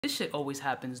This shit always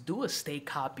happens. Do a stay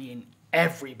copying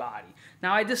everybody.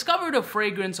 Now, I discovered a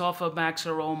fragrance off of Max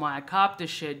Aroma. I copped the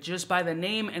shit just by the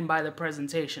name and by the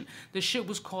presentation. The shit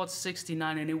was called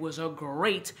 69 and it was a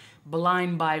great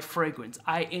blind buy fragrance.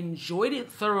 I enjoyed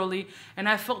it thoroughly and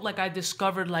I felt like I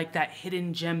discovered like that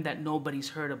hidden gem that nobody's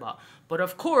heard about. But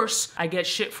of course, I get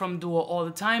shit from Duo all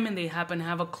the time and they happen to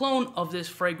have a clone of this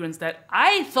fragrance that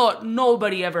I thought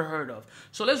nobody ever heard of.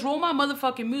 So let's roll my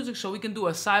motherfucking music so we can do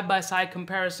a side-by-side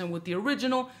comparison with the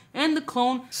original and the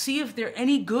clone, see if they're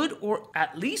any good or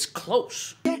at least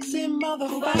close. Sexy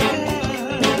motherfucker.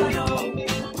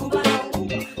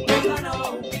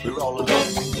 We're all alone.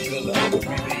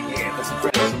 Yeah, there's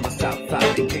friends on the south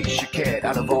side in case you cared.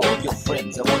 Out of all your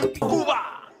friends, I want to be Cuba.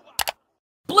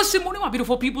 Blessed morning, my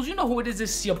beautiful peoples. You know who it is.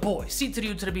 It's your boy, C to the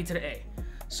U to the B to the A.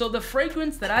 So the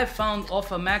fragrance that I found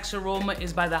off of Max Aroma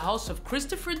is by the house of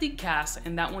Christopher Dicas,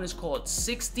 and that one is called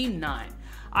 69.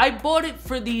 I bought it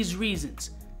for these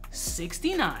reasons.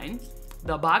 69,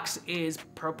 the box is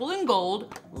purple and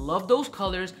gold, love those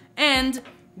colors, and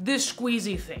this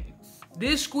squeezy thing.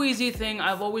 This squeezy thing,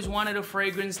 I've always wanted a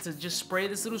fragrance to just spray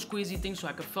this little squeezy thing so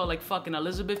I could feel like fucking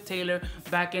Elizabeth Taylor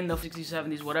back in the 60s,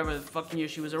 70s, whatever the fucking year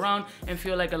she was around, and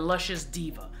feel like a luscious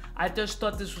diva. I just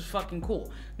thought this was fucking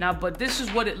cool. Now, but this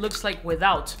is what it looks like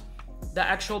without the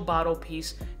actual bottle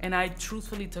piece, and I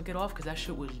truthfully took it off because that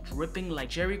shit was dripping like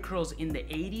Jerry curls in the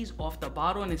 80s off the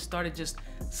bottle, and it started just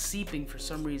seeping for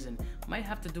some reason. Might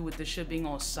have to do with this shit being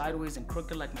all sideways and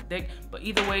crooked like my dick, but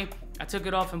either way, I took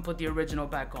it off and put the original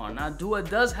back on. Now, Dua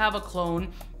does have a clone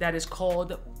that is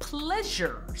called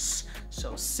Pleasures.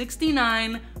 So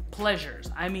 69 Pleasures.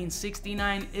 I mean,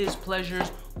 69 is Pleasures.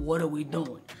 What are we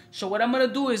doing? So what I'm gonna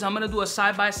do is I'm gonna do a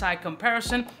side-by-side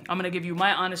comparison. I'm gonna give you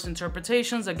my honest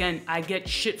interpretations. Again, I get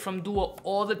shit from Duo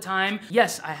all the time.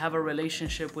 Yes, I have a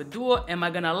relationship with Duo. Am I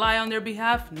gonna lie on their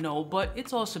behalf? No, but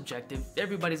it's all subjective.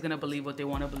 Everybody's gonna believe what they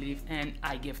wanna believe, and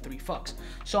I give 3 fucks.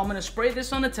 So I'm gonna spray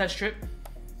this on the test strip.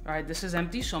 All right, this is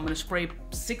empty, so I'm gonna spray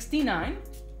 69,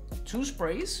 2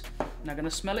 sprays. Not gonna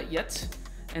smell it yet.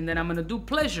 And then I'm gonna do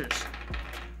Pleasures,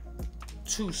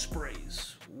 2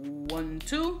 sprays. 1,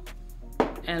 2.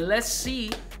 And let's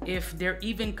see if they're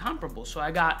even comparable. So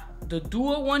I got the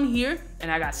Duo one here,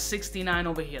 and I got 69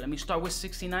 over here. Let me start with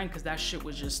 69, because that shit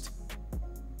was just,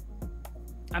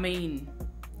 I mean,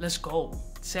 let's go.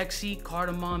 Sexy,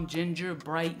 cardamom, ginger,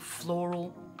 bright,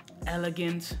 floral,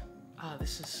 elegant. Ah,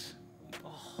 this is,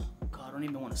 oh God, I don't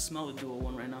even want to smell the Duo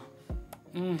one right now.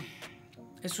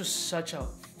 This was such a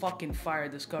fucking fire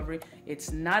discovery.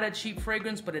 It's not a cheap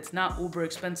fragrance, but it's not uber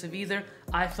expensive either.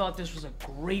 I thought this was a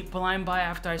great blind buy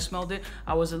after I smelled it.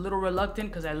 I was a little reluctant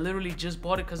because I literally just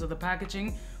bought it because of the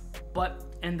packaging, but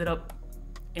ended up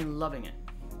in loving it.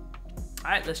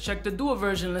 All right, let's check the Duo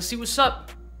version. Let's see what's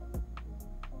up.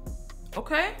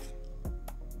 Okay.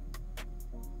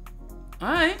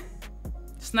 All right.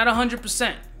 It's not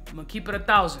 100%. I'm gonna keep it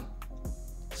 1,000.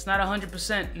 It's not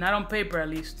 100%, not on paper at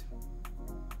least.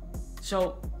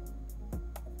 So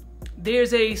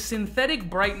there's a synthetic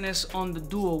brightness on the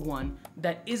Duo one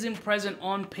that isn't present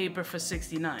on paper for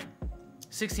 69.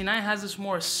 69 has this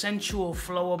more sensual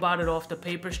flow about it off the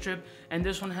paper strip, and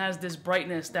this one has this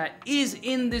brightness that is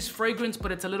in this fragrance,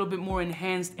 but it's a little bit more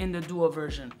enhanced in the Duo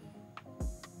version.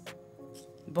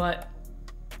 But,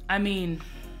 I mean,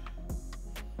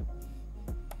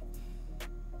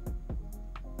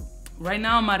 right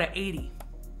now I'm at an 80.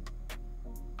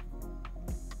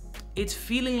 It's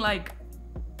feeling like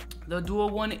the Duo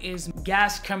one is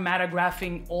gas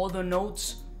chromatographing all the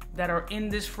notes that are in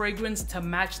this fragrance to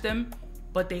match them,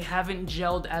 but they haven't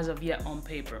gelled as of yet on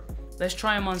paper. Let's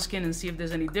try them on skin and see if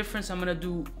there's any difference. I'm gonna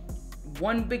do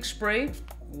 1 big spray,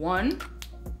 1,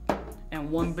 and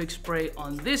 1 big spray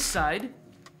on this side,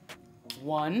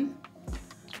 1,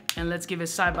 and let's give it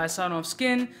side by side on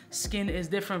skin. Skin is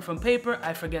different from paper.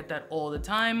 I forget that all the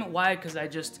time. Why? Because I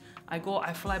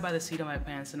fly by the seat of my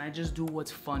pants and I just do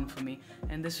what's fun for me.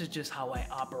 And this is just how I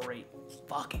operate.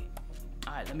 Fuck it.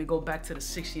 All right, let me go back to the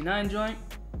 69 joint.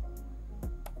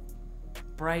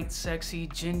 Bright, sexy,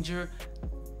 ginger,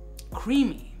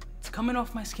 creamy. It's coming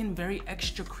off my skin very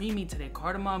extra creamy today.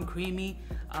 Cardamom creamy,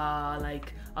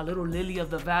 like a little lily of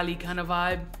the valley kind of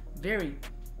vibe. Very,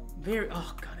 very,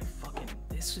 oh God,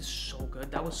 this is so good.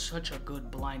 That was such a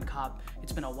good blind cop.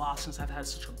 It's been a while since I've had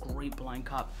such a great blind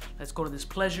cop. Let's go to this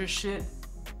pleasure shit.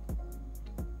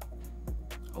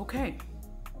 Okay.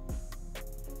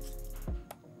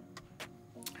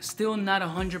 Still not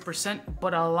 100%,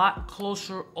 but a lot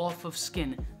closer off of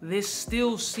skin. This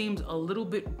still seems a little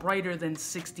bit brighter than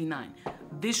 69.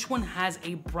 this one has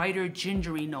a brighter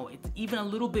gingery note. It's even a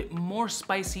little bit more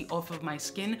spicy off of my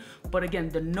skin, but again,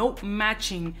 the note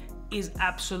matching is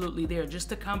absolutely there. Just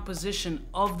the composition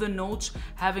of the notes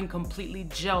having completely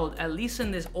gelled, at least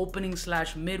in this opening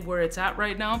slash mid where it's at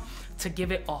right now, to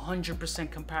give it 100%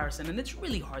 comparison. And it's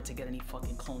really hard to get any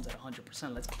fucking clones at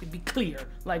 100%. Let's be clear.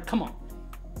 Like, come on.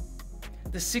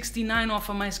 The 69 off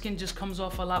of my skin just comes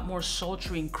off a lot more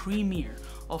sultry and creamier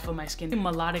off of my skin,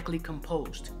 melodically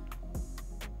composed.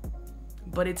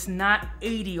 But it's not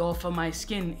 80 off of my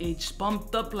skin. It's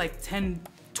bumped up like 10,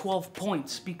 12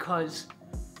 points because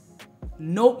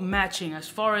note matching, as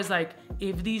far as like,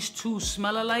 if these two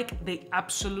smell alike, they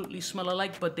absolutely smell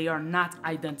alike, but they are not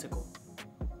identical.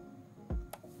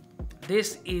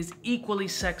 This is equally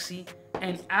sexy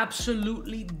and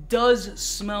absolutely does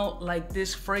smell like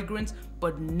this fragrance,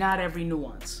 but not every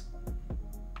nuance.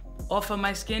 Off of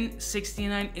my skin,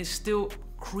 69 is still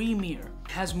creamier,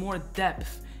 it has more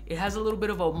depth. It has a little bit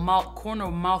of a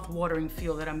corner mouth watering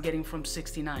feel that I'm getting from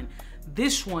 69.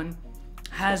 This one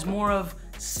has more of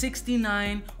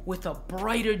 69 with a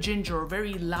brighter ginger, a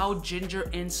very loud ginger,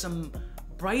 and some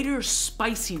brighter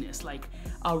spiciness, like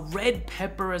a red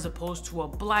pepper as opposed to a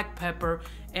black pepper,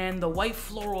 and the white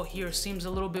floral here seems a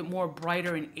little bit more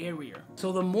brighter and airier.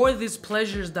 So the more this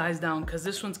Pleasures dies down, because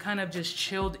this one's kind of just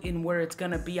chilled in where it's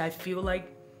gonna be, I feel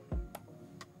like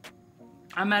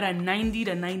I'm at a 90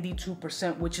 to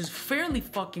 92%, which is fairly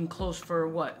fucking close for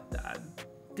what?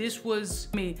 This was,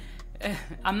 I mean,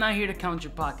 I'm not here to count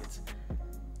your pockets.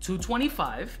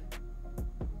 $225,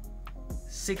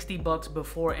 $60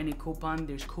 before any coupon.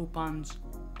 There's coupons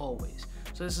always.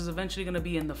 So this is eventually gonna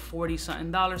be in the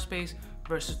 40-something space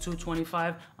versus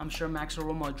 $225. I'm sure Max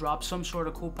Aroma will drop some sort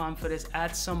of coupon for this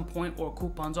at some point, or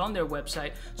coupons on their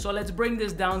website. So let's bring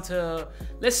this down to,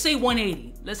 let's say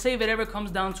 180. Let's say if it ever comes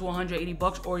down to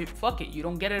 $180, or fuck it, you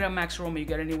don't get it at Max Aroma, you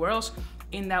get it anywhere else,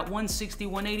 in that 160,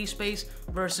 180 space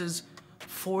versus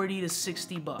 40 to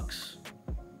 $60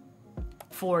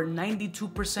 for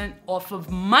 92% off of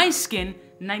my skin,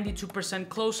 92%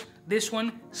 close. This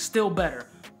one still better,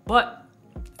 but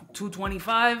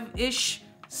 $225-ish,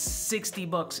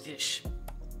 $60-ish.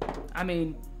 I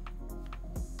mean,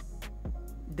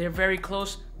 they're very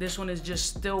close. This one is just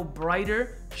still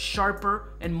brighter,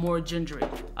 sharper, and more gingery.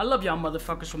 I love y'all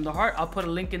motherfuckers from the heart. I'll put a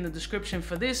link in the description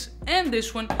for this and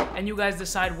this one, and you guys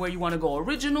decide where you want to go,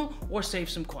 original or save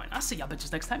some coin. I'll see y'all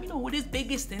bitches next time. You know who it is,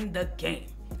 biggest in the game.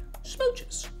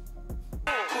 Smooches.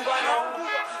 Cubaknow,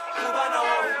 Cubaknow,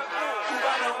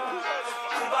 Cubaknow,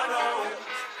 Cubaknow.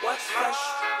 What's fresh?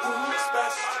 Who's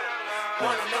best?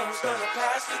 Wanna know who's gonna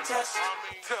pass the test?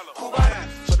 Cubaknow.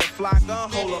 For the fly gun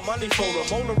holder, money folder,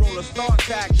 Motorola start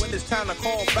tack when it's time to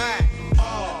call back.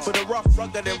 For the rough,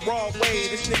 rugged, and raw way,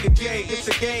 this nigga Jay, it's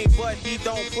a game, but he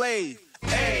don't play.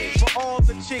 Hey, for all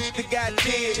the chicks that got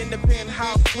dead in the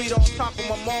penthouse suite on top of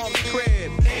my mom's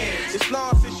crib. It's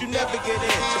nonsense you never get in.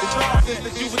 It's nonsense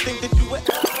that you would think that you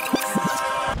would.